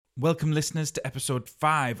Welcome, listeners, to episode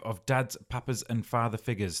 5 of Dads, Papas and Father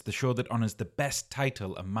Figures, the show that honours the best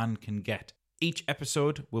title a man can get. Each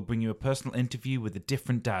episode will bring you a personal interview with a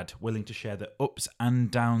different dad willing to share the ups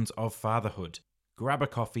and downs of fatherhood. Grab a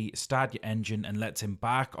coffee, start your engine, and let's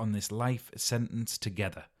embark on this life sentence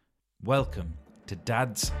together. Welcome to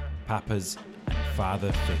Dads, Papas and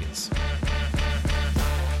Father Figures.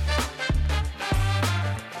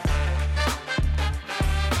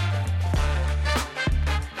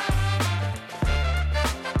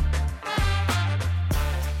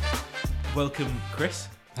 Welcome, Chris.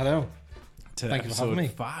 Hello. To Thank you for having me.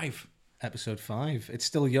 5. Episode 5. It's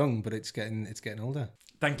still young, but it's getting older.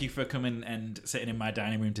 Thank you for coming and sitting in my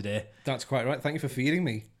dining room today. That's quite right. Thank you for feeding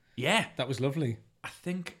me. Yeah. That was lovely. I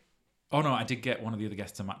think... Oh, no, I did get one of the other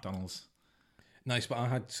guests to McDonald's. Nice, but I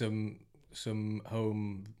had some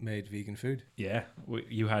homemade vegan food. Yeah.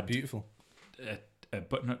 You had... Beautiful. A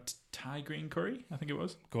butternut Thai green curry, I think it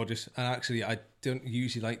was. Gorgeous. And actually, I don't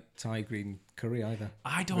usually like Thai green curry either.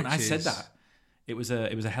 I don't. I said that. It was a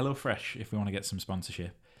HelloFresh, if we want to get some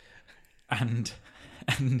sponsorship. And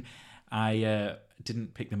I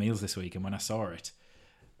didn't pick the meals this week, and when I saw it,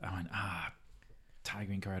 I went, Thai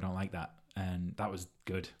green curry, I don't like that. And that was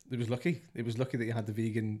good. It was lucky. It was lucky that you had the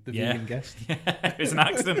vegan guest. Yeah, it was an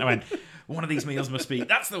accident. I went, one of these meals must be,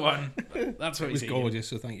 that's the one. That's what it was gorgeous,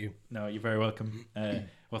 so thank you. No, you're very welcome.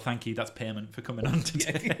 Well, thank you. That's payment for coming on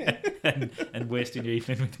today and wasting your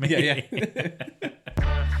evening with me. Yeah.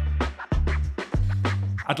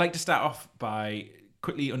 I'd like to start off by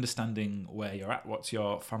quickly understanding where you're at. What's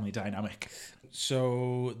your family dynamic?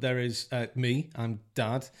 So there is me, I'm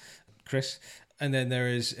dad, Chris, and then there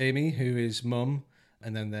is Amy, who is mum,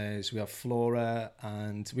 and then we have Flora,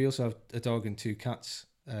 and we also have a dog and 2 cats,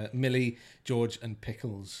 Millie, George, and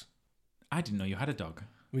Pickles. I didn't know you had a dog.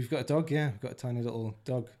 We've got a dog, yeah. We've got a tiny little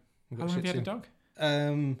dog. How long have you had a dog?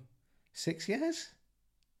 6 years.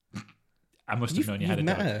 I must have known you had a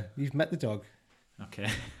met dog. Her. You've met the dog. Okay.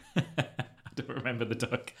 I don't remember the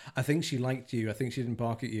dog. I think she liked you. I think she didn't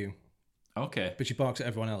bark at you. Okay. But she barks at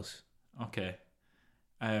everyone else. Okay.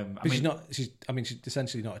 She's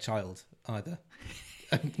essentially not a child either.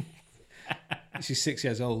 She's 6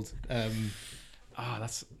 years old. I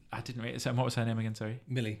didn't read it. So what was her name again? Sorry.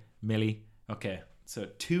 Millie. Okay. So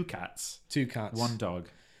 2 cats. 2 cats. 1 dog.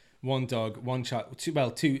 1 dog, 1 child.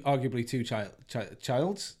 Arguably 2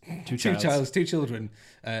 childs. 2 childs, 2 children.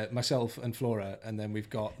 Myself and Flora, and then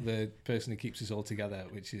we've got the person who keeps us all together,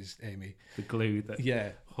 which is Amy. The glue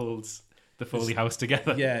that holds the Foley house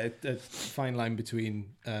together. Yeah, a fine line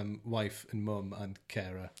between wife and mum and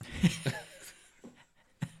carer.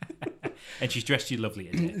 And she's dressed you lovely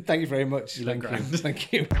today. Thank you very much. You look grand.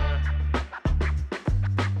 Thank you.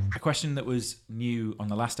 A question that was new on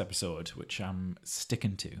the last episode, which I'm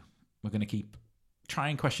sticking to. We're going to keep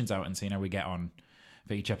trying questions out and seeing how we get on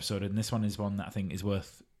for each episode. And this one is one that I think is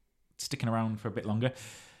worth sticking around for a bit longer.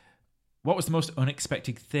 What was the most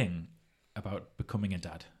unexpected thing about becoming a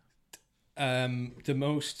dad? The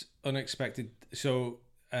most unexpected. So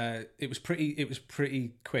it was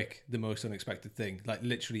pretty quick. The most unexpected thing, like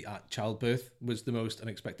literally at childbirth, was the most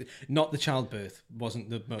unexpected. Not the childbirth wasn't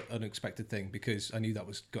the unexpected thing, because I knew that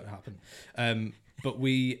was going to happen. But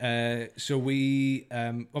we obviously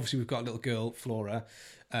we've got a little girl, Flora,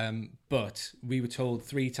 but we were told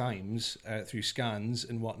 3 times through scans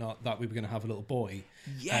and whatnot that we were going to have a little boy.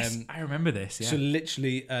 Yes, I remember this. Yeah. So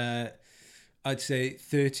literally, I'd say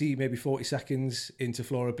 30, maybe 40 seconds into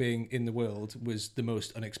Flora being in the world was the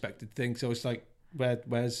most unexpected thing. So it's like,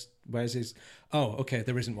 where's his? Oh, okay,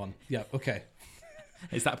 there isn't one. Yeah, okay.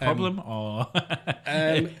 Is that a problem or?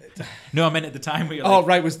 No, I meant at the time. Where you're oh,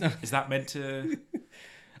 like, right. Is that meant to?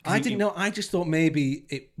 I didn't know. I just thought maybe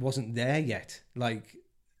it wasn't there yet. Like,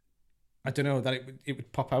 I don't know, that it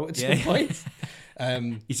would pop out at some point.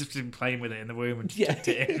 He's just been playing with it in the womb and tucked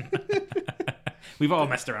it in. We've all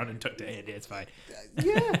messed around and tucked it in. It's fine.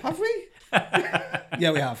 Yeah, have we?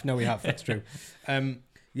 Yeah, we have. No, we have. That's true. So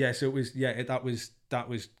it was. Yeah, that was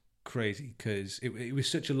crazy, because it was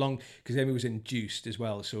such a long. Because Amy was induced as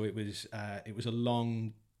well, so it was a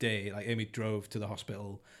long day. Like, Amy drove to the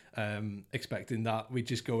hospital, expecting that we'd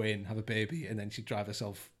just go in, have a baby, and then she'd drive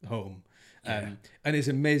herself home. And as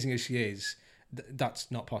amazing as she is,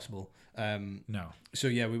 that's not possible. No. So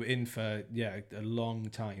yeah, we were in for a long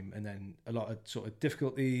time, and then a lot of sort of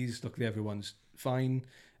difficulties. Luckily, everyone's fine.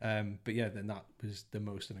 But yeah, then that was the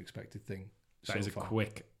most unexpected thing. That is a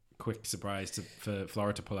quick surprise for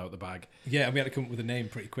Flora to pull out the bag. Yeah, and we had to come up with a name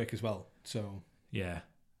pretty quick as well. So yeah.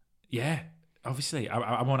 Obviously,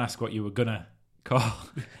 I won't ask what you were gonna call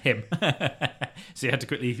him. So you had to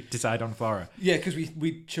quickly decide on Flora. Yeah, because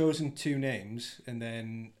we'd chosen 2 names, and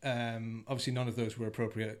then obviously none of those were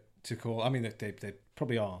appropriate to call. I mean, they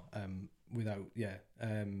probably are without, yeah.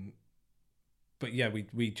 But yeah,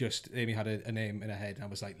 we just, Amy had a name in her head, and I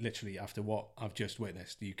was like, literally, after what I've just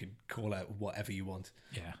witnessed, you can call out whatever you want.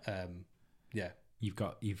 Yeah. Yeah. You've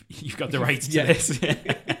got the rights to Yeah. this.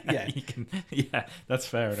 Yeah. You can, yeah, that's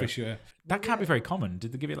fair enough. For sure. That can't be very common.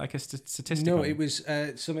 Did they give it like a statistic? No, on it was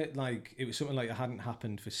something like it hadn't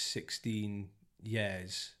happened for 16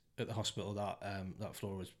 years at the hospital that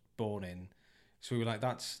Flora was born in. So we were like,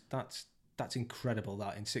 that's incredible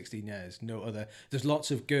that in 16 years, no other. There's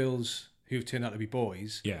lots of girls who have turned out to be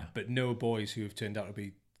boys, Yeah. but no boys who have turned out to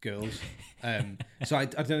be girls. So I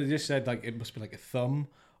don't know. They just said like it must be like a thumb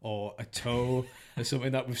or a toe or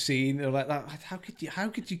something that we've seen. They're like that. How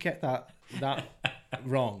could you get that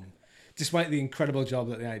wrong? Despite the incredible job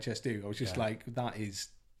that the NHS do, I was just like,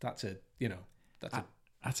 that's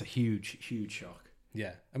a huge shock.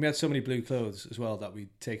 yeah. And we had so many blue clothes as well that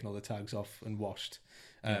we'd taken all the tags off and washed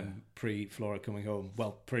pre Flora coming home.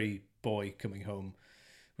 Well, pre boy coming home,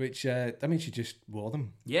 which I mean, she just wore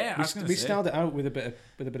them. Yeah, we styled it out with a bit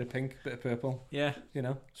of pink, bit of purple. Yeah,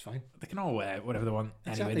 it's fine. They can all wear whatever they want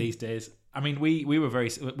Exactly. anyway these days. I mean, we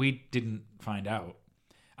didn't find out.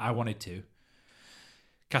 I wanted to.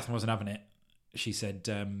 Catherine wasn't having it. She said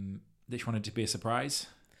that she wanted it to be a surprise.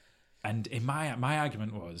 And in my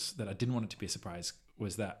argument was that I didn't want it to be a surprise,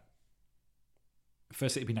 was that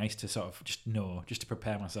first it'd be nice to sort of just know, just to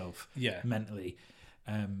prepare myself mentally.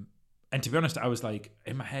 And to be honest, I was like,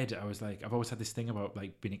 in my head, I was like, I've always had this thing about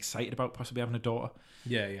like being excited about possibly having a daughter.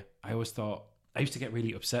 Yeah. I always thought, I used to get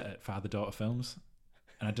really upset at father-daughter films.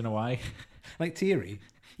 And I don't know why. Like teary.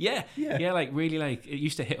 Yeah, like really, like it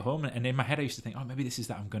used to hit home, and in my head I used to think, oh, maybe this is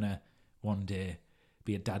that I'm gonna one day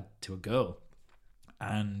be a dad to a girl.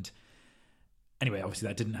 And anyway, obviously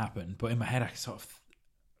that didn't happen, but in my head I sort of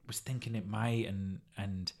was thinking it might,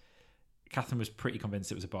 and Catherine was pretty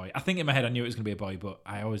convinced it was a boy. I think in my head I knew it was gonna be a boy, but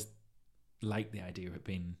I always liked the idea of it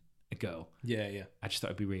being a girl. Yeah. I just thought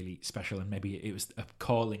it'd be really special, and maybe it was a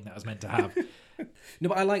calling that I was meant to have. No,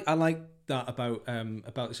 but I like that about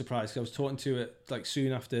the surprise. 'Cause I was talking to it like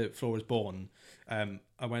soon after Flora was born.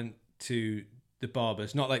 I went to the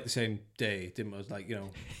barber's, not like the same day. I was like,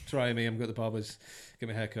 try me. I'm going to the barber's, get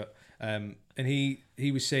my hair cut. And he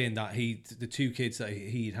was saying that the 2 kids that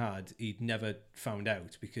he'd had, he'd never found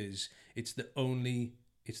out because it's the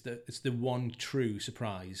one true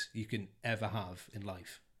surprise you can ever have in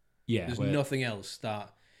life. Yeah, there's nothing else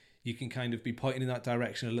that you can kind of be pointing in that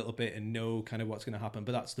direction a little bit and know kind of what's going to happen,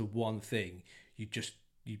 but that's the one thing you just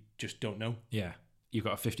don't know. Yeah, you've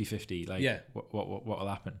got a 50-50. Like, yeah. what will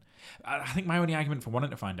happen? I think my only argument for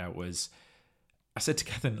wanting to find out was, I said to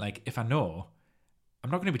Catherine, like, if I know, I'm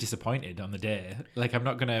not going to be disappointed on the day. Like, I'm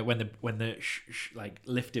not going to when the like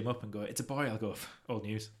lift him up and go, it's a boy. I'll go, old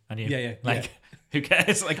news. I knew. Yeah. Like, who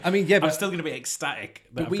cares? Like, I mean, yeah, but I'm still going to be ecstatic.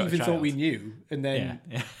 That but I've we got a even child. thought we knew, and then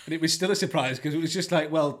Yeah. and it was still a surprise because it was just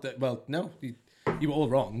like, well, no, you were all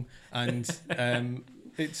wrong, and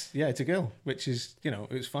it's a girl, which is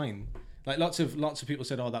it was fine. Like lots of people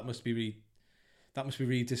said, oh, that must be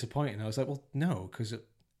really disappointing. I was like, well, no, because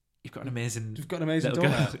You've got an amazing daughter.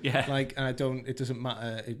 girl. Yeah. Like, and it doesn't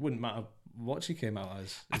matter. It wouldn't matter what she came out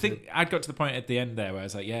as. I think I'd got to the point at the end there where I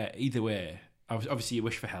was like, yeah, either way, obviously you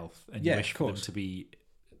wish for health and you wish for them to be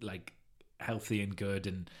like healthy and good.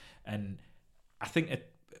 And I think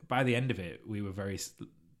by the end of it, we were very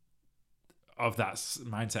of that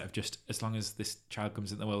mindset of just as long as this child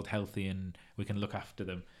comes into the world healthy and we can look after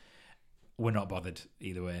them, we're not bothered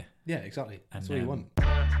either way. Yeah, exactly. That's And, what you want.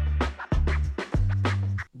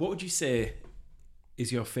 What would you say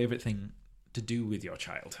is your favourite thing to do with your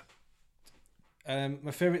child?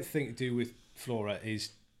 My favourite thing to do with Flora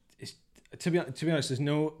is to be honest, there's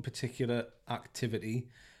no particular activity.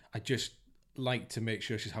 I just like to make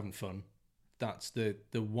sure she's having fun. That's the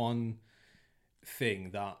one thing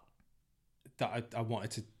that I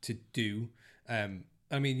wanted to do.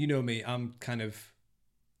 I mean, you know me, I'm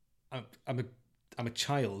a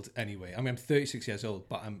child anyway. I mean, I'm 36 years old,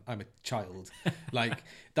 but I'm a child. Like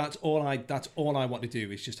that's all I want to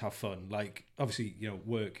do is just have fun. Like obviously,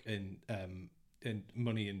 work and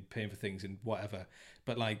money and paying for things and whatever.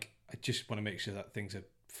 But like, I just want to make sure that things are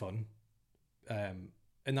fun.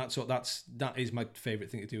 And that is my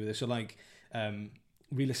favorite thing to do with it. So like,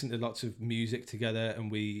 we listen to lots of music together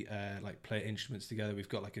and we like play instruments together. We've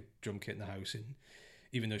got like a drum kit in the house, and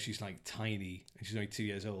even though she's like tiny and she's only 2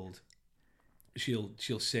 years old,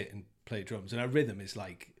 she'll sit and play drums, and her rhythm is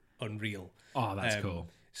like unreal. Oh, that's cool.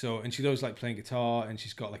 So, and she loves like playing guitar, and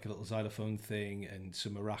she's got like a little xylophone thing and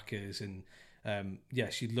some maracas, and yeah,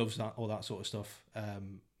 she loves that, all that sort of stuff.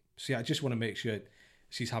 So yeah, I just want to make sure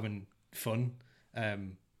she's having fun.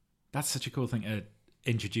 That's such a cool thing to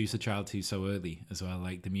introduce a child to so early as well,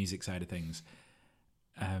 like the music side of things.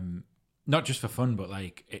 Not just for fun, but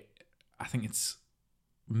like I think it's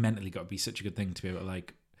mentally got to be such a good thing to be able to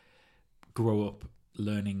like grow up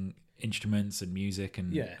learning instruments and music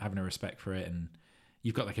and having a respect for it. And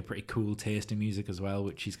you've got like a pretty cool taste in music as well,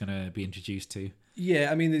 which she's going to be introduced to. Yeah,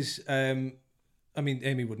 I mean, there's,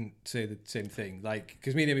 Amy wouldn't say the same thing. Like,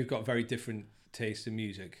 because me and Amy have got very different tastes in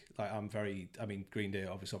music. Like, Green Day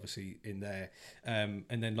obviously in there, and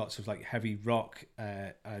then lots of like heavy rock.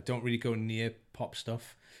 I don't really go near pop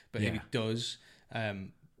stuff, but Amy does.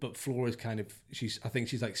 But Flora's kind of, I think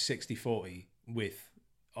she's like 60-40 with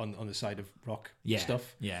on the side of rock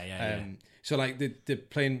stuff. Yeah. So like the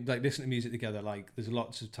playing, like listening to music together, like there's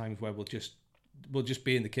lots of times where we'll just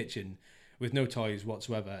be in the kitchen with no toys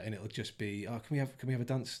whatsoever, and it'll just be, oh, can we have a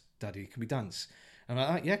dance, Daddy? Can we dance? And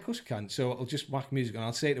I'm like, yeah, of course we can. So I'll just whack music and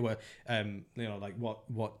I'll say to her, like, what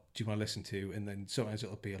do you want to listen to? And then sometimes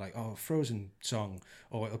it'll be like, oh, Frozen song,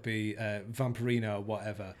 or it'll be Vampirina or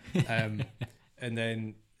whatever. And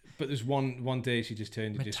then, but there's one day she just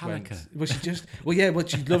turned and just went, well, she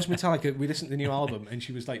loves Metallica. We listened to the new album and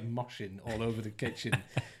she was like moshing all over the kitchen.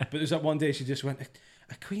 But there's that one day she just went,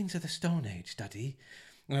 a Queens of the Stone Age, Daddy.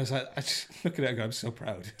 And I was like, I just look at it and go, I'm so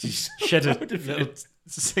proud. Shed a little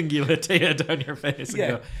singular tear down your face and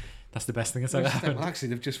go, that's the best thing that's ever happened. Well, actually,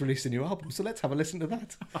 they've just released a new album, so let's have a listen to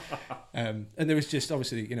that. And there was just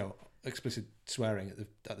obviously, explicit swearing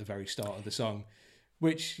at the very start of the song,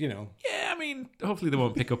 which, Yeah, I mean, hopefully they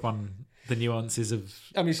won't pick up on the nuances of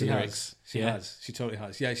she lyrics. has. She totally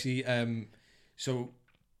has. Yeah, she...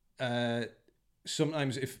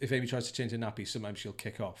 sometimes if Amy tries to change her nappy, sometimes she'll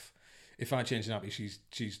kick off. If I change the nappy,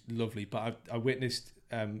 she's lovely. But I witnessed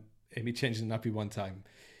Amy changing the nappy one time,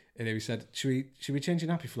 and Amy said, "Should we change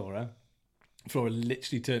your nappy, Flora?" Flora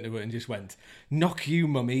literally turned to her and just went, "Knock you,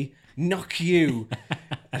 mummy, knock you!"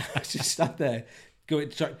 And I just sat there,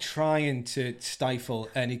 trying to stifle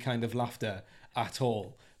any kind of laughter at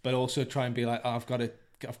all, but also try and be like, oh, I've got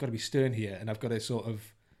to be stern here, and I've got to sort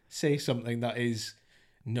of say something that is,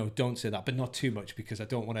 no, don't say that, but not too much, because I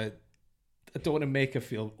don't want to make her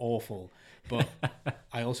feel awful, but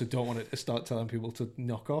I also don't want to start telling people to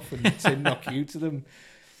knock off and say knock you to them.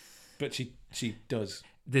 But she does.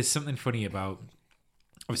 There's something funny about,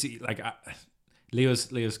 obviously, like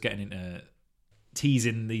Leo's getting into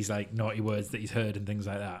teasing these like naughty words that he's heard and things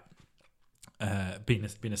like that. Being a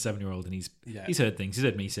 7-year-old, and he's heard things. He's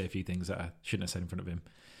heard me say a few things that I shouldn't have said in front of him,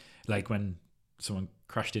 like when someone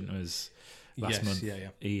crashed into us last month.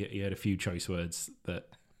 He heard a few choice words that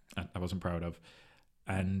I wasn't proud of,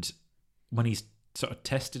 and when he's sort of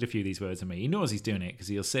tested a few of these words on me, he knows he's doing it because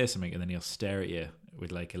he'll say something and then he'll stare at you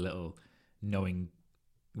with like a little knowing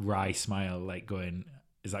wry smile, like going,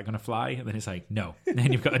 is that going to fly? And then it's like, no. And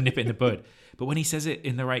then you've got to nip it in the bud. But when he says it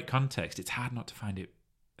in the right context, it's hard not to find it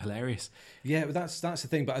hilarious. Yeah, but that's the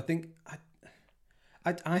thing. But I think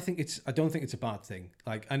I don't think it's a bad thing.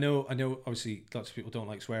 Like I know obviously lots of people don't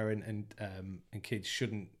like swearing, and kids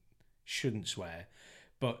shouldn't swear.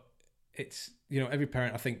 But it's, every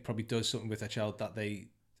parent I think probably does something with their child that they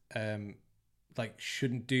like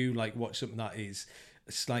shouldn't do, like watch something that is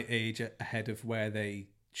a slight age ahead of where they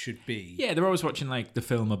should be. Yeah, they're always watching like the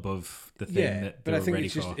film above the thing that they're ready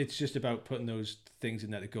for. But I think it's just about putting those things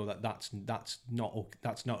in there to go that's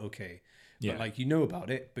not okay. Yeah. But like about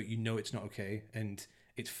it, but it's not okay, and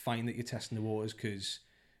it's fine that you're testing the waters, because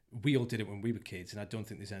we all did it when we were kids, and I don't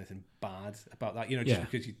think there's anything bad about that.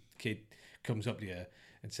 Because your kid comes up to you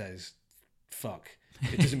and says "fuck,"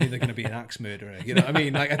 it doesn't mean they're going to be an axe murderer. You know what I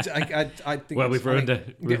mean? Like I think. Well, we've ruined her.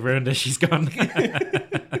 We've ruined her. She's gone.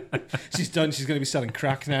 She's done. She's going to be selling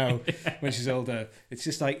crack now when she's older. It's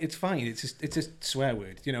just like, it's fine. It's a swear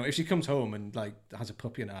word. If she comes home and like has a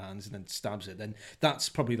puppy in her hands and then stabs it, then that's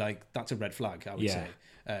probably that's a red flag, I would say.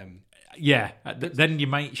 Then you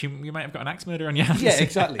might have got an axe murderer on your hands. Yeah,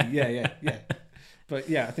 exactly. Yeah. But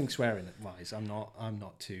yeah, I think swearing wise, I'm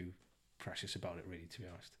not too precious about it, really, to be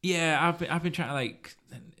honest. Yeah, I've been trying to like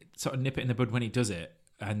sort of nip it in the bud when he does it,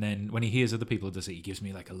 and then when he hears other people does it, he gives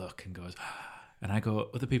me like a look and goes, and I go,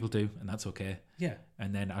 other people do, and that's okay. Yeah.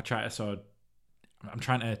 And then I try to I'm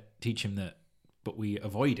trying to teach him that, but we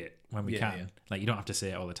avoid it when we can. Yeah. Like, you don't have to say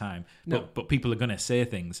it all the time. No. But people are going to say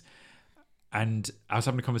things. And I was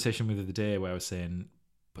having a conversation with the other day where I was saying,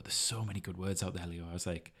 but there's so many good words out there, Leo. I was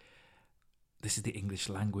like, this is the English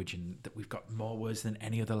language, and that we've got more words than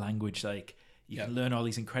any other language. Like, You can learn all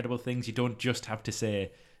these incredible things. You don't just have to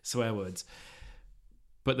say swear words.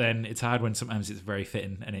 But then it's hard when sometimes it's very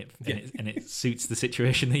fitting and it suits the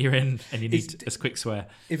situation that you're in, and you need a quick swear.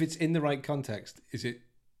 If it's in the right context, does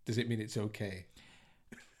it mean it's okay?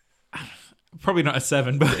 Probably not a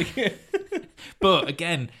 7, but but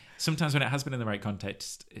again, sometimes when it has been in the right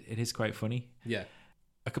context, it is quite funny. Yeah.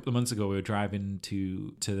 A couple of months ago, we were driving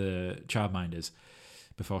to the childminders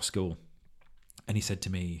before school, and he said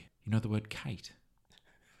to me, "You know the word kite?"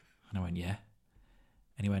 And I went, "Yeah."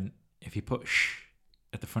 And he went, "If you put sh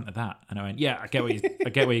at the front of that," and I went, "Yeah, I get where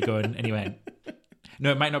you're going." And he went,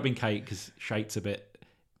 "No, it might not have been kite because shite's a bit.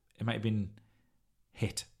 It might have been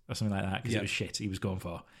hit or something like that because it was shit he was going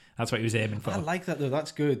for. That's what he was aiming for." I like that though.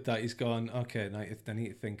 That's good that he's gone. Okay, I need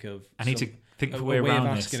to think of. I need to think of a a way around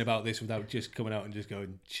of this. asking about this without just coming out and just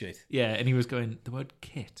going shit. Yeah, and he was going the word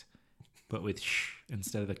kit, but with sh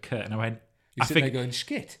instead of the k. And I went, You're sitting there going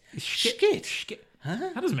skit. Skit. Huh?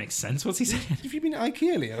 That doesn't make sense. What's he saying? Have you been to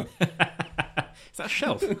IKEA, Leo? Is that a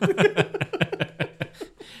shelf?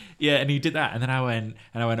 Yeah, and he did that, and then I went,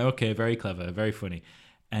 okay, very clever, very funny.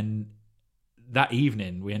 And that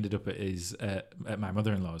evening, we ended up at my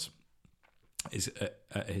mother-in-law's,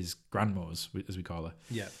 at his grandma's, as we call her.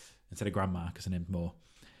 Yeah. Instead of grandma, because her name's Mo.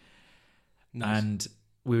 Nice. And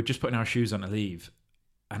we were just putting our shoes on to leave,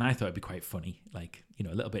 and I thought it'd be quite funny, like, you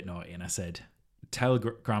know, a little bit naughty. And I said, "Tell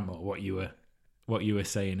grandma what you were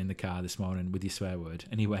saying in the car this morning with your swear word."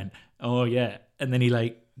 And he went, "Oh yeah," and then he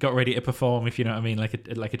like got ready to perform, if you know what I mean,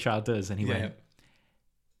 like a child does. And he went,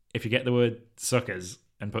 "If you get the word suckers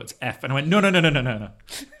and puts F," and I went, "No."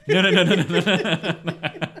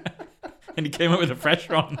 And he came up with a fresh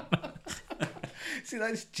one. See,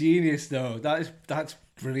 that's genius though. That's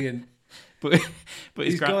brilliant. But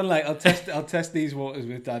he's gone like, I'll test these waters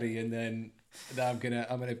with Daddy, and then I'm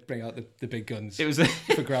gonna bring out the big guns. It was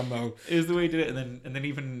for Grandma. It was the way he did it, and then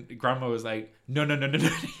even Grandma was like, no,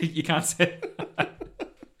 you can't say it.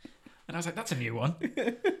 And I was like, that's a new one.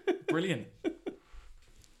 Brilliant.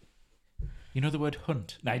 You know the word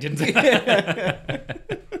hunt? No, I didn't say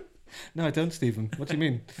that. No, I don't, Stephen. What do you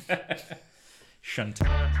mean? Shunt.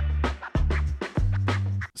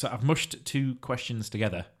 So I've mushed 2 questions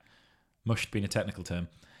together. Mushed being a technical term.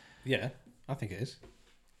 Yeah, I think it is.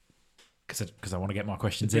 Because I want to get more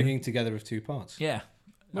questions Bringing together of 2 parts. Yeah.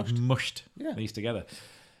 I've mushed these together.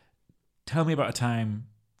 Tell me about a time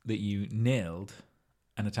that you nailed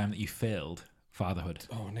and a time that you failed fatherhood.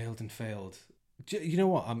 Oh, nailed and failed. You know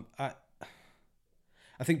what? I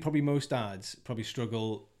think probably most dads probably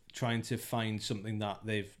struggle trying to find something that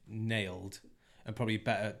they've nailed, and probably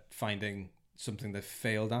better finding something they've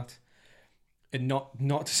failed at. And not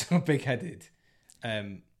to sound big-headed.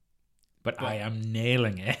 But I am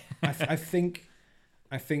nailing it. I think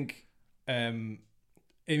Amy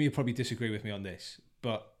will probably disagree with me on this,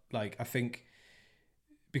 but like I think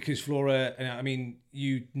because Flora, and I mean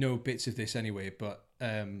you know bits of this anyway, but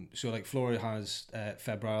so like Flora has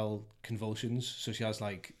febrile convulsions, so she has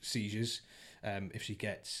like seizures if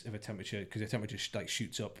her temperature, because her temperature like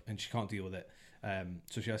shoots up and she can't deal with it.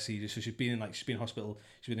 So she has seizures. So she's been in hospital.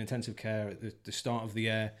 She's been in intensive care at the start of the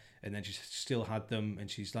year, and then she's still had them. And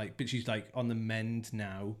she's like on the mend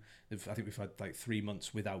now. I think we've had like 3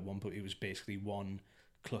 months without one, but it was basically one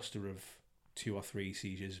cluster of 2 or 3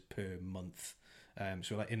 seizures per month.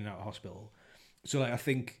 So like in and out of hospital. So like I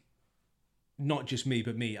think not just me,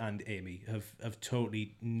 but me and Amy have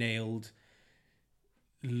totally nailed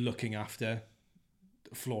looking after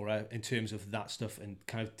Flora in terms of that stuff and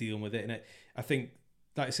kind of dealing with it. And I think,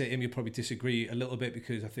 like I say, Amy will probably disagree a little bit,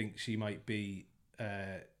 because I think she might be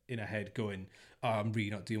in her head going, "Oh, I'm really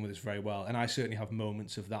not dealing with this very well." And I certainly have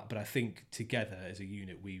moments of that, but I think together as a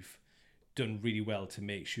unit we've done really well to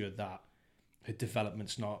make sure that her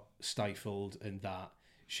development's not stifled and that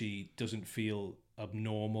she doesn't feel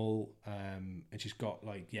abnormal, and she's got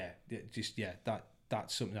like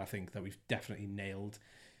that's something I think that we've definitely nailed.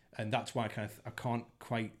 And that's why I can't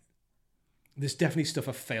quite. There's definitely stuff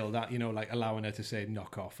I failed at, you know, like allowing her to say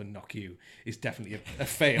 "knock off" and "knock you" is definitely a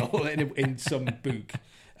fail in some book.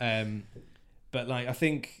 But like I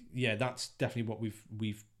think, that's definitely what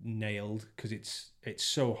we've nailed, because it's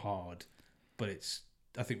so hard, but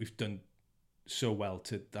I think we've done so well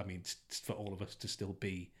to. I mean, for all of us to still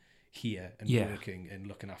be here and working and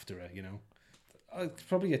looking after her, you know. I'd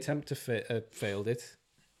probably attempt to failed it.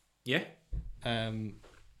 Yeah. I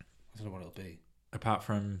don't know what it'll be. Apart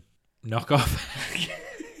from knock off.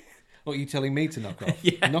 What are you telling me to knock off?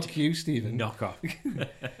 Yeah. Knock you, Stephen. Knock off.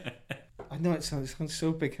 I know it sounds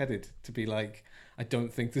so big-headed to be like, I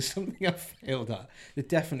don't think there's something I've failed at. There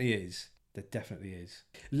definitely is.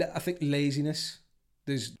 I think laziness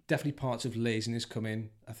there's definitely parts of laziness come in.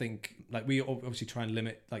 I think like we obviously try and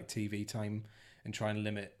limit like TV time and try and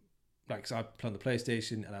limit like, 'cause I play on the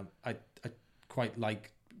PlayStation and I quite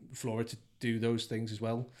like Flora to do those things as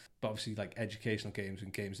well. But obviously like educational games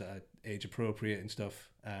and games that are age appropriate and stuff.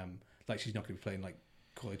 Like she's not going to be playing like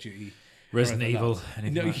Call of Duty, Resident Evil,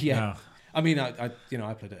 anything no, like, yeah. no. I mean, I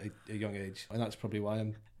played at a young age, and that's probably why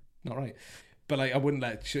I'm not right. But like, I wouldn't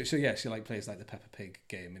let. So yeah, she like plays like the Peppa Pig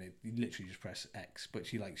game, and you literally just press X. But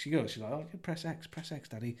she's like, oh, press X,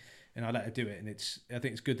 Daddy, and I let her do it. And I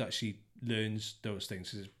think it's good that she learns those things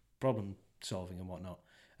because it's problem solving and whatnot.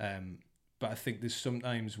 But I think there's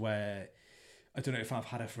sometimes where I don't know if I've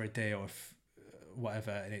had her for a day or if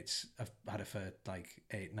whatever, and I've had her for like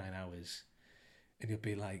 8-9 hours, and you'll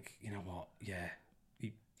be like, you know what, yeah.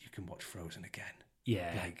 You can watch Frozen again.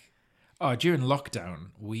 Yeah. Like, oh, during lockdown,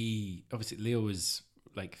 obviously Leo was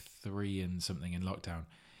like 3 and something in lockdown.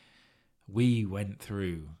 We went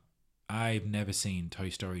through. I've never seen Toy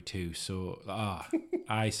Story 2, so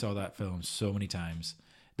I saw that film so many times.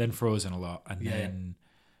 Then Frozen a lot, and then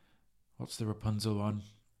what's the Rapunzel one?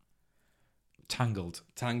 Tangled.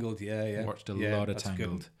 Yeah. Watched a lot of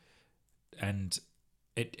Tangled, and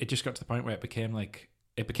it just got to the point where it became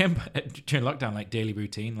during lockdown like daily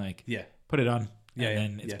routine. Like put it on, and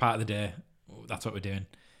then it's part of the day. That's what we're doing.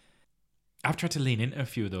 I've tried to lean into a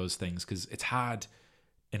few of those things because it's hard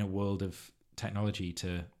in a world of technology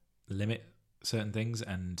to limit certain things.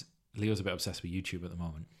 And Leo's a bit obsessed with YouTube at the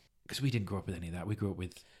moment because we didn't grow up with any of that. We grew up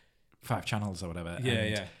with 5 channels or whatever.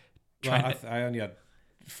 Well, I only had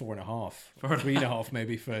 4.5, 3.5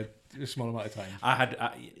 maybe for a small amount of time. I had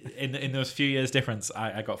in those few years difference,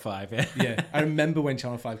 I got 5. Yeah. Yeah, I remember when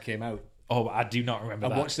Channel 5 came out. Oh, I do not remember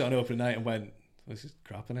that. I watched it on opening night and went, "This is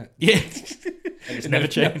crap, isn't it?" Yeah, it's never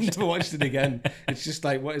changed. Never watched it again. It's just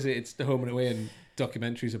like, what is it? It's the Home and Away and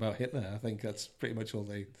documentaries about Hitler. I think that's pretty much all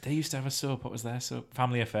they. They used to have a soap. What was their soap?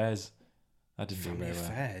 Family Affairs. That didn't Family do very well.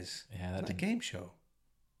 Affairs. Yeah, that's a game show.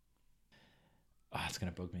 Oh, it's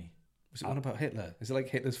gonna bug me. Was it one about Hitler? Is it like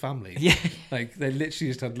Hitler's family? Yeah. Like they literally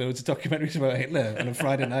just had loads of documentaries about Hitler on a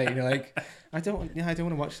Friday night, and you're like, I don't want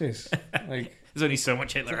to watch this. Like, there's only so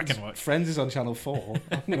much Hitler I can watch. Friends is on Channel 4.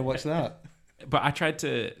 I'm going to watch that. But I tried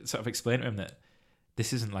to sort of explain to him that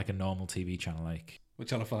this isn't like a normal TV channel. Like, what,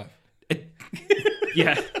 Channel 5?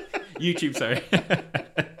 Yeah, YouTube. Sorry,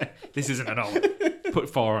 this isn't at all. Put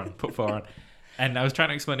 4 on. And I was trying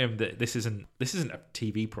to explain to him that this isn't a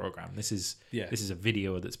TV program. This is a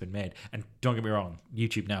video that's been made. And don't get me wrong,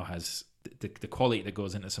 YouTube now has the quality that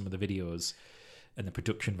goes into some of the videos and the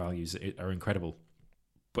production values are incredible.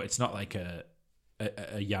 But it's not like a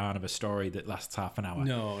yarn of a story that lasts half an hour.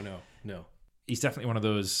 No. He's definitely one of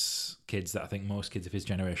those kids that I think most kids of his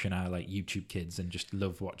generation are like YouTube kids and just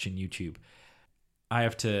love watching YouTube. I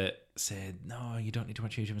have to say, no, you don't need to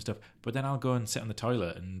watch YouTube and stuff. But then I'll go and sit on the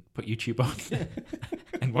toilet and put YouTube on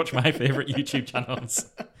and watch my favourite YouTube channels.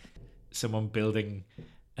 Someone building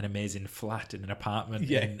an amazing flat in an apartment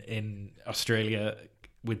in Australia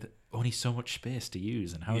with only so much space to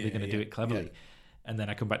use. And how are they going to do it cleverly? Yeah. And then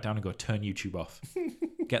I come back down and go, turn YouTube off.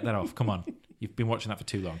 Get that off. Come on. You've been watching that for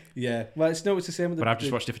too long. Yeah. Well, it's the same with But I've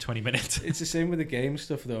just watched it for 20 minutes. It's the same with the game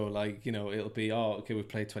stuff, though. Like, it'll be, okay, we've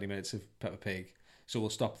played 20 minutes of Peppa Pig. So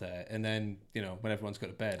we'll stop there. And then, when everyone's got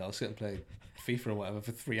to bed, I'll sit and play FIFA or whatever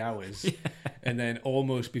for 3 hours. Yeah. And then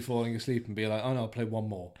almost be falling asleep and be like, oh no, I'll play one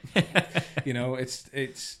more.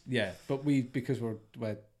 It's But because we're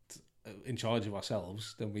in charge of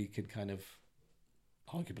ourselves, then we could kind of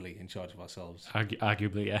arguably in charge of ourselves.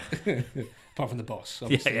 Arguably, yeah. Apart from the boss.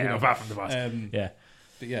 Apart from the boss.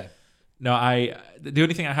 But yeah. No, the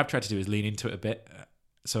only thing I have tried to do is lean into it a bit.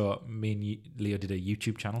 So me and Leo did a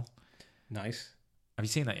YouTube channel. Nice. Have you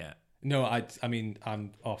seen that yet? No, I mean,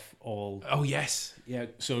 I'm off all. Oh yes, yeah.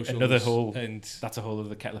 Socials. Another whole, and that's a whole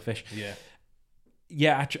other kettle of fish. Yeah,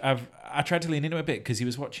 yeah. I tried to lean into it a bit because he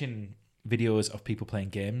was watching videos of people playing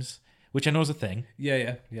games, which I know is a thing.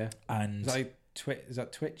 Yeah. And is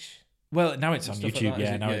that Twitch? Well, now it's on YouTube.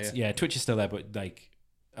 Like that, Twitch is still there, but like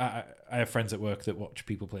I have friends at work that watch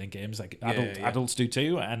people playing games. Like adults do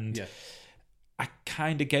too, and. I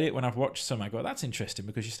kind of get it when I've watched some. I go, that's interesting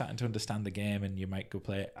because you're starting to understand the game and you might go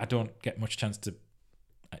play it. I don't get much chance to,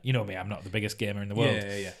 you know me, I'm not the biggest gamer in the world.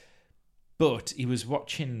 Yeah. But he was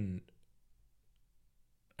watching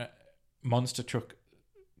monster truck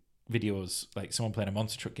videos, like someone playing a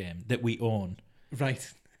monster truck game that we own.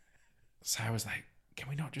 Right. So I was like, can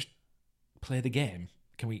we not just play the game?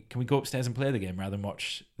 Can we go upstairs and play the game rather than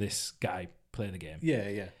watch this guy play the game?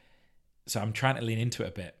 Yeah. So I'm trying to lean into it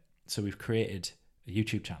a bit. So we've created a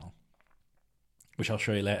YouTube channel, which I'll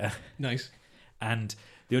show you later. Nice. And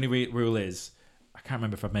the only rule is I can't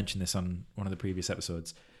remember if I've mentioned this on one of the previous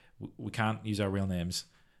episodes. We can't use our real names.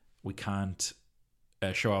 We can't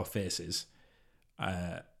show our faces,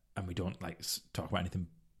 and we don't like talk about anything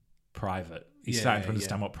private. He's starting to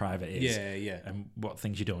understand what private is, and what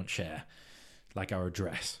things you don't share, like our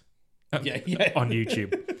address, on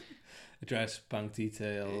YouTube. Address, bank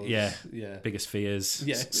details, biggest fears,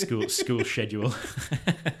 school schedule.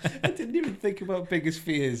 I didn't even think about biggest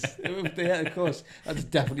fears. Yeah, of course, that's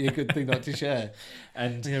definitely a good thing not to share.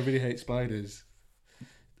 And I really hate spiders.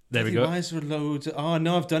 There we go. Why is there loads? Oh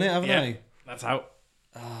no, I've done it, haven't I? That's out.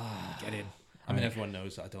 Get in. I mean, everyone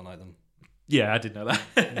knows that I don't like them. Yeah, I did know that.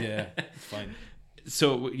 Yeah, it's fine.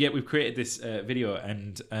 So we've created this video,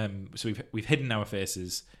 and so we've hidden our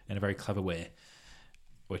faces in a very clever way,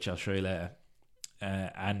 which I'll show you later.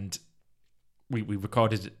 And we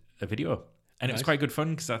recorded a video, and it was quite good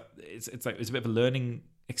fun because it's like it was a bit of a learning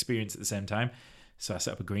experience at the same time. So I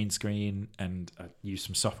set up a green screen and I used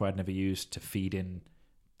some software I'd never used to feed in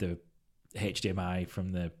the HDMI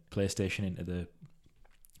from the PlayStation into the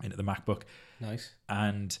MacBook. Nice.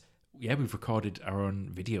 And we've recorded our own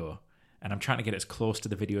video, and I'm trying to get it as close to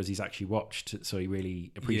the video as he's actually watched, so he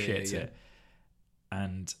really appreciates it.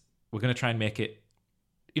 And we're going to try and make it,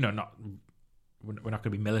 we're not going to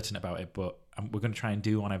be militant about it, but we're going to try and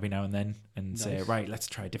do one every now and then and say, right, let's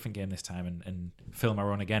try a different game this time and film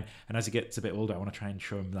our own again. And as he gets a bit older, I want to try and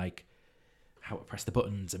show him like how to press the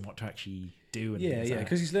buttons and what to actually do. And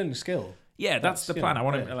because he's learning a skill. Yeah, that's the plan. I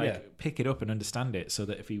want him to pick it up and understand it, so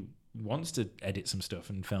that if he wants to edit some stuff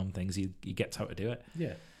and film things, he gets how to do it.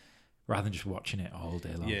 Yeah. Rather than just watching it all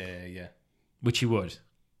day long. Yeah. Which he would.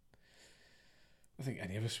 I think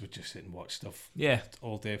any of us would just sit and watch stuff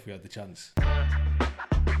all day if we had the chance.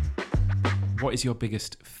 What is your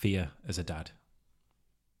biggest fear as a dad?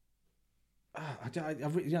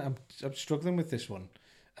 I'm struggling with this one.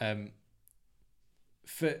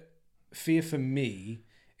 Fear for me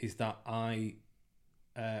is that I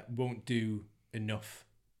won't do enough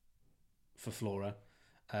for Flora,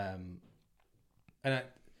 and I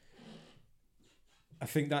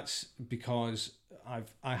think that's because I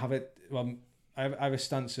have a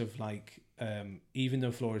stance of like, even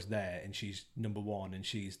though Flora's there and she's number one and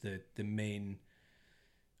she's the main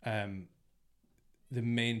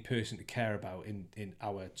person to care about in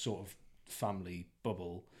our sort of family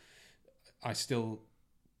bubble, I still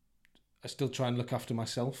try and look after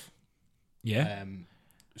myself. Yeah.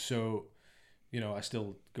 So, I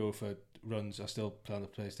still go for runs. I still play on the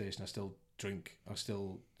PlayStation. I still drink. I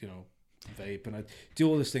still, vape, and I do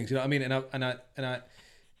all these things. You know what I mean?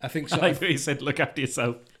 I think so. I like what you said, look after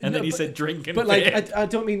yourself, and then you said drink and but like I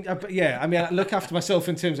don't mean, I look after myself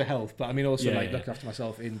in terms of health, but I mean also look after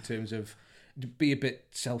myself in terms of be a bit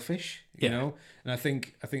selfish, you know. And I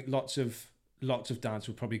think lots of dads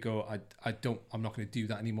would probably go, I'm not going to do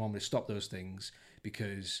that anymore. I'm going to stop those things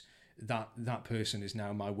because that person is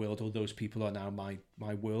now my world, or those people are now my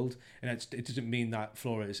world. And it doesn't mean that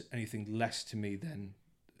Flora is anything less to me than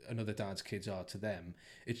another dad's kids are to them.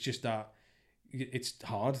 It's just that it's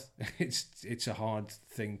hard. It's a hard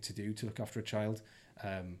thing to do, to look after a child.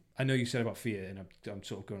 I know you said about fear, and I'm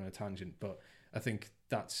sort of going on a tangent, but I think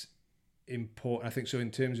that's important. I think so in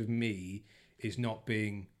terms of me is not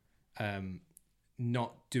being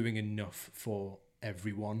not doing enough for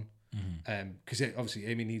everyone, because obviously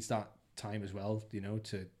Amy needs that time as well,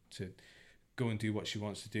 to go and do what she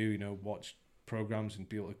wants to do, watch programs and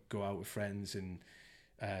be able to go out with friends and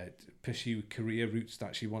pursue career routes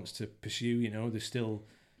that she wants to pursue. There's still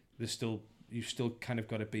you've still kind of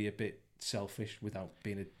got to be a bit selfish without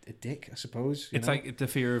being a dick, I suppose. It's like the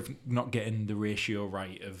fear of not getting the ratio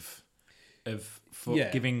right of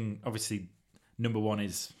giving. Obviously, number one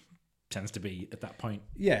tends to be at that point.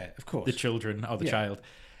 Yeah, of course. The children or the child,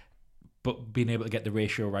 but being able to get the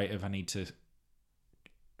ratio right of I need to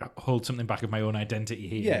hold something back of my own identity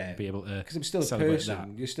here and be able to, because I'm still a person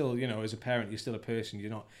that. You're still, as a parent, you're still a person.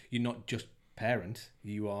 You're not just parent.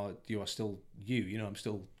 You are still you. I'm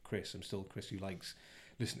still Chris. I'm still Chris who likes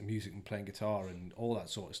listening to music and playing guitar and all that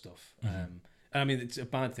sort of stuff. And I mean, it's a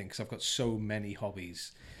bad thing because I've got so many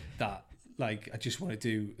hobbies that like I just want to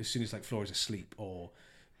do as soon as like Flora's asleep or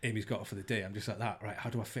Amy's got off for the day. I'm just like that, right? How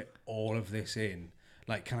do I fit all of this in?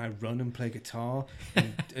 Like, can I run and play guitar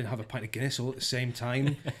and have a pint of Guinness all at the same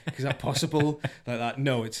time? Is that possible? Like that?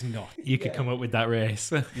 No, it's not. You could come up with that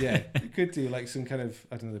race. Yeah, you could do like some kind of,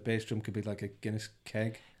 I don't know, the bass drum could be like a Guinness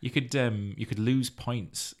keg. You could lose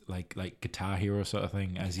points like Guitar Hero sort of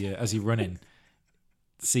thing as you're running.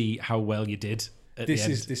 See how well you did at the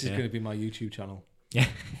end. This is going to be my YouTube channel. Yeah.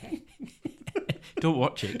 Don't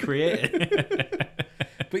watch it, create it.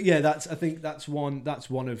 But yeah, I think that's one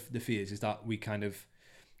of the fears, is that we kind of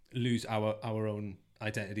lose our own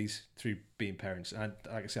identities through being parents. And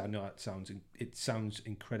like I say, I know it sounds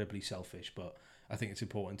incredibly selfish, but I think it's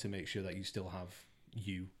important to make sure that you still have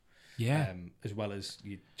you, as well as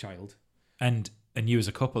your child, and you as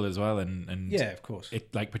a couple as well, and yeah, of course,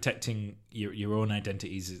 it like protecting your own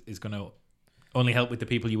identities is going to only help with the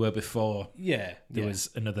people you were before. Yeah, there was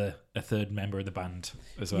a third member of the band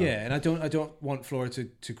as well. Yeah, and I don't want Flora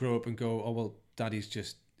to grow up and go, oh well, he's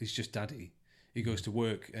just daddy. He goes to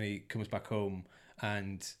work and he comes back home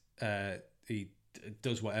and he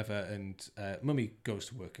does whatever, and mummy goes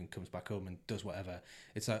to work and comes back home and does whatever.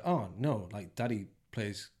 It's like, oh no, like daddy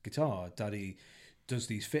plays guitar, daddy does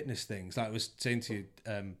these fitness things. Like I was saying to you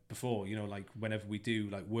before, you know, like whenever we do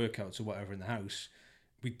like workouts or whatever in the house,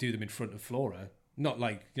 we do them in front of Flora. Not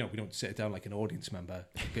like, you know, we don't sit her down like an audience member,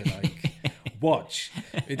 be like, watch.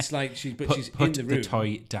 It's like she's in the room. Put the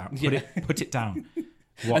toy down. Put it down.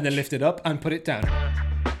 Watch. And then lift it up and put it down.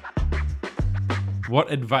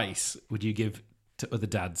 What advice would you give to other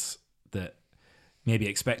dads that maybe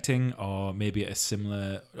expecting, or maybe at a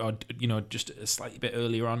similar, or, you know, just a slightly bit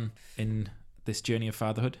earlier on in this journey of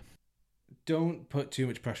fatherhood? Don't put too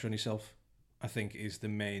much pressure on yourself, I think, is the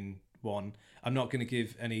main one. I'm not going to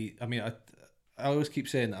give any, I mean, I always keep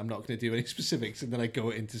saying that I'm not going to do any specifics, and then I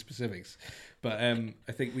go into specifics. But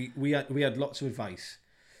I think we had lots of advice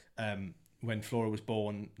when Flora was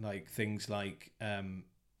born, like things like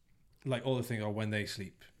all the things are when they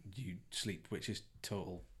sleep, you sleep, which is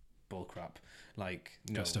total bullcrap. Like,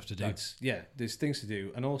 no, got stuff to do. There's things to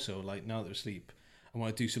do, and also like now that they're asleep, I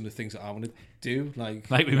want to do some of the things that I want to do, like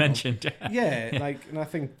we mentioned. Yeah, like, and I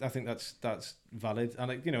think that's valid, and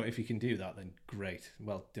like, you know, if you can do that, then great.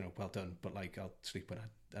 Well, you know, well done. But like, I'll sleep when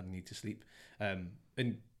I need to sleep, so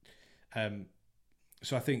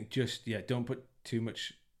I think just don't put too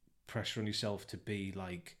much pressure on yourself to be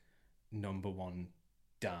like number one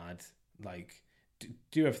dad. Like,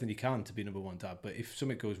 do everything you can to be number one dad, but if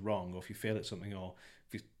something goes wrong, or if you fail at something, or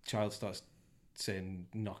if your child starts saying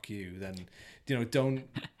knock you, then, you know,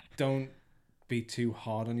 don't be too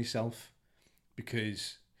hard on yourself,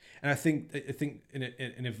 because, and I think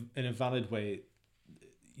in a valid way,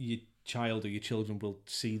 your child or your children will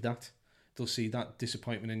see that. They'll see that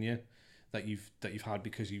disappointment in you that you've had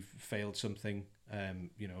because you've failed something.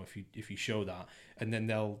 You know, if you show that, and then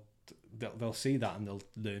they'll see that and they'll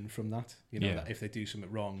learn from that. You know, that if they do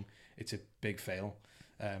something wrong, it's a big fail.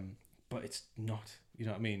 But it's not. You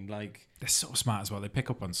know what I mean? Like, they're so smart as well. They pick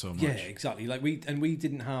up on so much. Yeah, exactly. Like we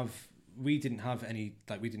didn't have any,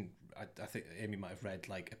 like, we didn't. I think Amy might have read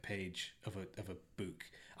like a page of a book.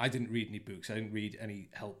 I didn't read any books. I didn't read any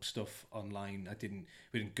help stuff online. We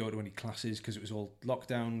didn't go to any classes because it was all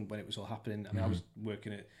lockdown when it was all happening. I mean, I was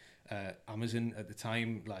working at Amazon at the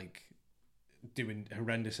time, like doing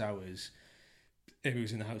horrendous hours. Amy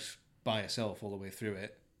was in the house by herself all the way through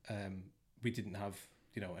it. We didn't have,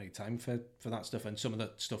 you know, any time for that stuff, and some of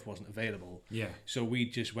that stuff wasn't available. Yeah. So we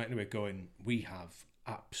just went to it going, we have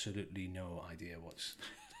absolutely no idea what's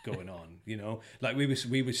going on, you know? Like, we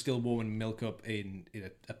were still warming milk up in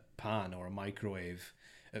a pan or a microwave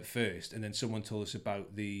at first, and then someone told us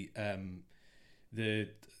about the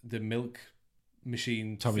milk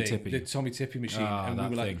machine Tommy thing, Tippy. the Tommy Tippy machine, and we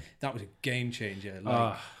were like, that was a game changer.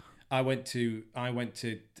 Like, I went to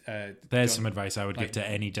there's some advice I would give to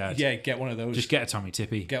any dad. Yeah, get one of those. Just get a Tommy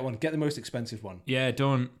Tippy. Get one. Get the most expensive one. Yeah,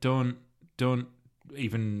 don't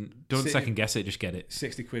second guess it. Just get it.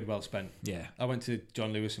 60 quid well spent. Yeah. I went to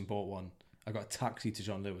John Lewis and bought one. I got a taxi to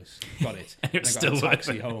John Lewis. Got it. And it was I got still a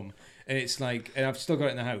taxi home. And it's like, and I've still got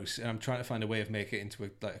it in the house, and I'm trying to find a way of making it into a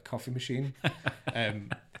coffee machine.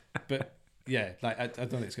 But yeah, like, I don't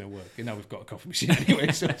think it's going to work. And now we've got a coffee machine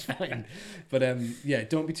anyway, so it's fine. But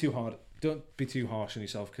don't be too hard. Don't be too harsh on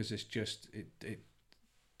yourself, because it's just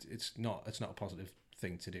it's not a positive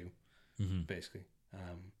thing to do. Basically.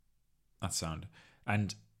 That's sound.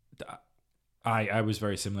 And I was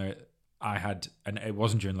very similar. I had, and it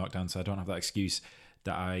wasn't during lockdown, so I don't have that excuse,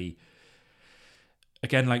 that I,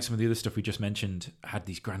 again, like some of the other stuff we just mentioned, had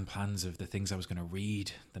these grand plans of the things I was going to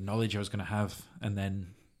read, the knowledge I was going to have, and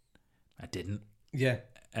then I didn't. Yeah.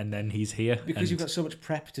 And then he's here. Because you've got so much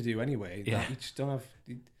prep to do anyway. Yeah. You just don't have...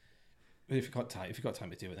 If you've got time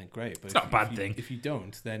to do it, then great. But it's not a bad thing. If you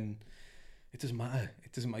don't, then it doesn't matter.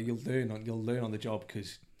 It doesn't matter. You'll learn on the job,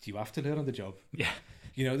 because you have to learn on the job. Yeah.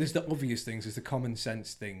 You know, there's the obvious things, there's the common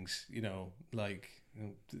sense things, you know, like, you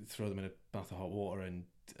know, throw them in a bath of hot water, and,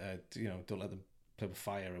 you know, don't let them play with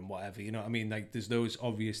fire and whatever, you know what I mean? Like, there's those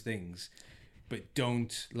obvious things, but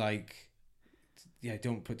don't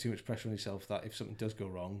put too much pressure on yourself that if something does go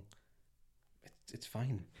wrong, it's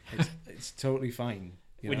fine. It's totally fine.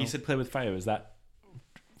 When you said play with fire, was that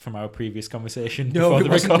from our previous conversation? No, before it the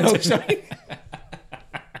wasn't. No, recording? sorry.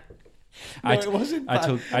 No, it wasn't.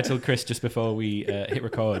 I told Chris just before we hit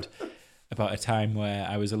record about a time where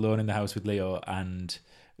I was alone in the house with Leo, and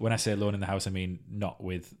when I say alone in the house, I mean not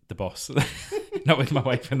with the boss, not with my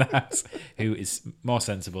wife in the house, who is more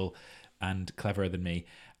sensible and cleverer than me.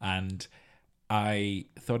 And I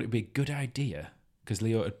thought it'd be a good idea, because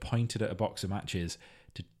Leo had pointed at a box of matches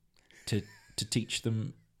to teach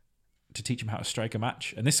him how to strike a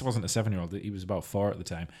match. And this wasn't a 7-year-old; he was about 4 at the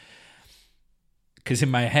time. Because in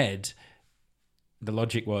my head, the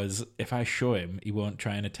logic was, if I show him, he won't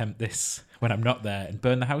try and attempt this when I'm not there and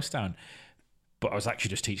burn the house down. But I was actually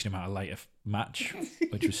just teaching him how to light a match,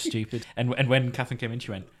 which was stupid. And when Catherine came in,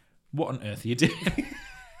 she went, "What on earth are you doing?"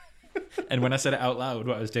 And when I said it out loud,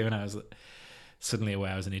 what I was doing, I was suddenly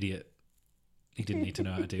aware I was an idiot. He didn't need to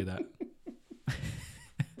know how to do that.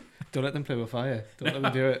 Don't let them play with fire. Don't let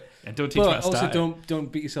them do it. And don't teach him how to start also, don't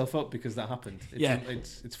beat yourself up because that happened.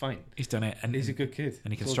 It's fine. He's done it. And he's a good kid.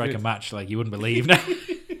 And he can It's all strike good. a match like you wouldn't believe now.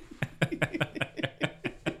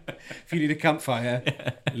 If you need a campfire,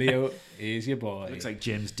 Leo is your boy. Looks like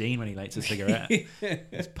James Dean when he lights a cigarette.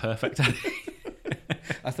 It's perfect.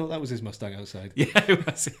 I thought that was his Mustang outside. Yeah, it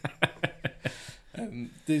was.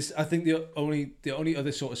 I think the only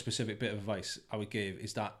other sort of specific bit of advice I would give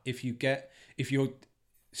is that if you're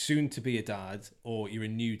soon to be a dad or you're a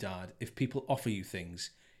new dad, if people offer you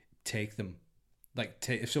things, take them. Like,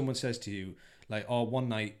 if someone says to you, like, "Oh, one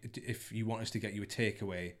night, if you want us to get you a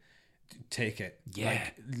takeaway, take it." Yeah.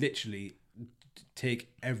 Like, literally,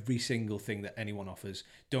 take every single thing that anyone offers.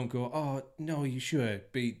 Don't go, "Oh, no, you sure?"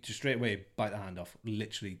 Just straight away, bite the hand off.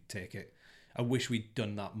 Literally, take it. I wish we'd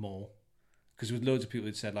done that more. Because there was loads of people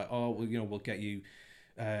who'd said, like, "Oh, well, we'll get you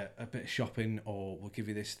a bit of shopping, or we'll give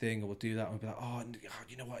you this thing, or we'll do that." And we'll be like, "Oh,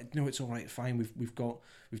 you know what? No, it's all right, fine. We've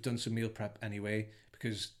done some meal prep anyway."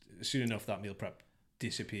 Because soon enough, that meal prep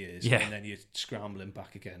disappears, and then you're scrambling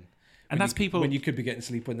back again. And that's people when you could be getting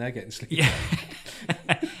sleep when they're getting sleep. Yeah.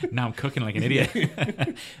 Now I'm cooking like an idiot.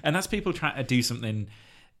 And that's people trying to do something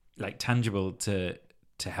like tangible to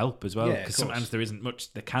help as well. Yeah, Because of course. sometimes there isn't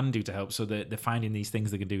much they can do to help, so they're finding these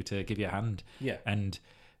things they can do to give you a hand. Yeah. And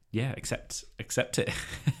yeah, accept it.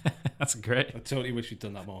 That's great. I totally wish we'd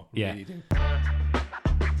done that more. I Yeah. really do.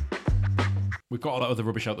 We've got all that other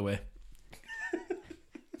rubbish out the way.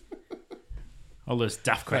 All those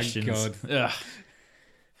daft questions. God. Ugh.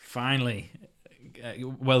 Finally.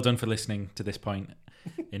 Well done for listening to this point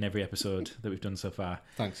in every episode that we've done so far.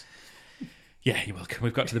 Thanks. Yeah, you're welcome.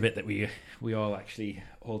 We've got to the bit that we all actually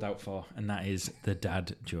hold out for, and that is the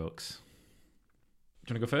dad jokes.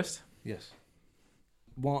 Do you want to go first? Yes.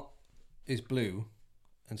 What is blue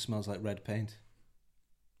and smells like red paint?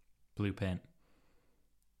 Blue paint.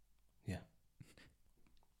 Yeah.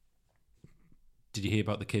 Did you hear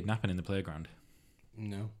about the kidnapping in the playground?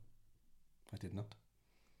 No, I did not.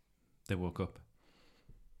 They woke up.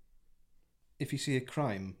 If you see a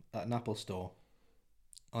crime at an Apple store,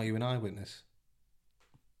 are you an eyewitness?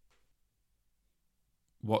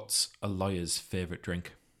 What's a lawyer's favourite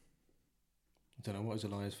drink? I don't know. What is a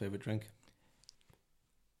lawyer's favourite drink?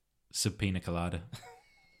 Subpoena colada.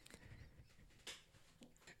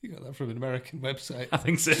 You got that from an American website. I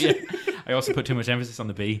think so, yeah. I also put too much emphasis on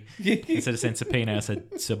the B. Instead of saying subpoena, I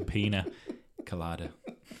said subpoena colada.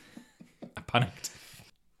 I panicked.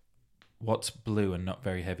 What's blue and not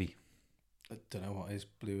very heavy? I don't know what is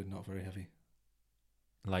blue and not very heavy.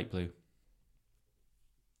 Light blue.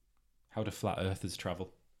 How do flat earthers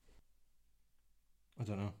travel? I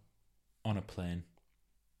don't know. On a plane.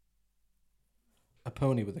 A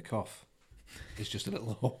pony with a cough is just a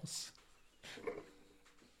little horse.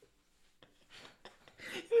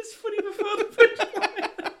 It was funny before the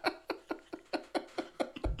punchline.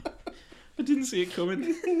 I didn't see it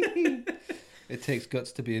coming. It takes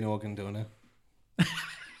guts to be an organ donor.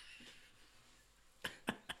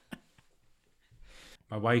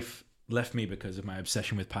 My wife left me because of my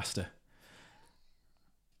obsession with pasta.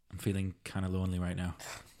 I'm feeling kind of lonely right now.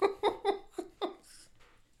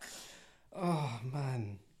 Oh,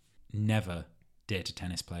 man. Never date a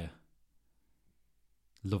tennis player.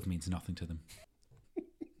 Love means nothing to them.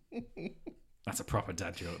 That's a proper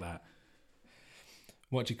dad joke, that.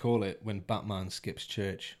 What do you call it when Batman skips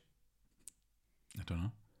church? I don't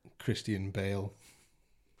know. Christian Bale.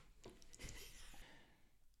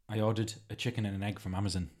 I ordered a chicken and an egg from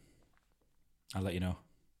Amazon. I'll let you know.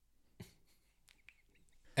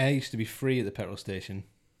 Air used to be free at the petrol station.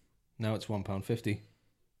 Now it's £1.50. Do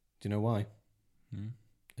you know why?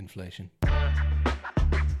 Inflation.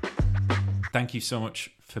 Thank you so much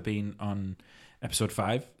for being on episode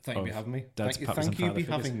 5. Thank you for having me. Dad's Papas and Father Figures.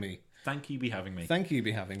 Thank you for having me. Thank you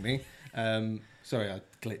for having me. Sorry, I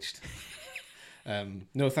glitched.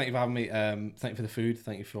 No, thank you for having me. Thank you for the food.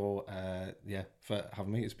 Thank you for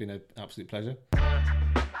having me. It's been an absolute pleasure.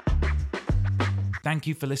 Thank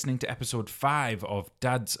you for listening to episode 5 of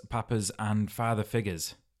Dads, Papas and Father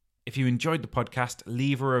Figures. If you enjoyed the podcast,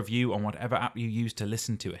 leave a review on whatever app you use to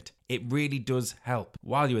listen to it. It really does help.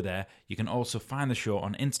 While you're there, you can also find the show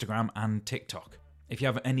on Instagram and TikTok. If you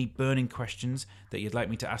have any burning questions that you'd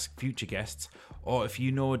like me to ask future guests, or if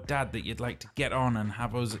you know a dad that you'd like to get on and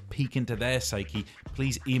have us peek into their psyche,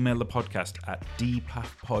 please email the podcast at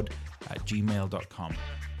dpaffpod@gmail.com.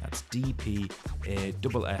 That's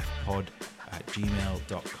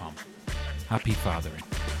dpaffpod@gmail.com. Happy fathering.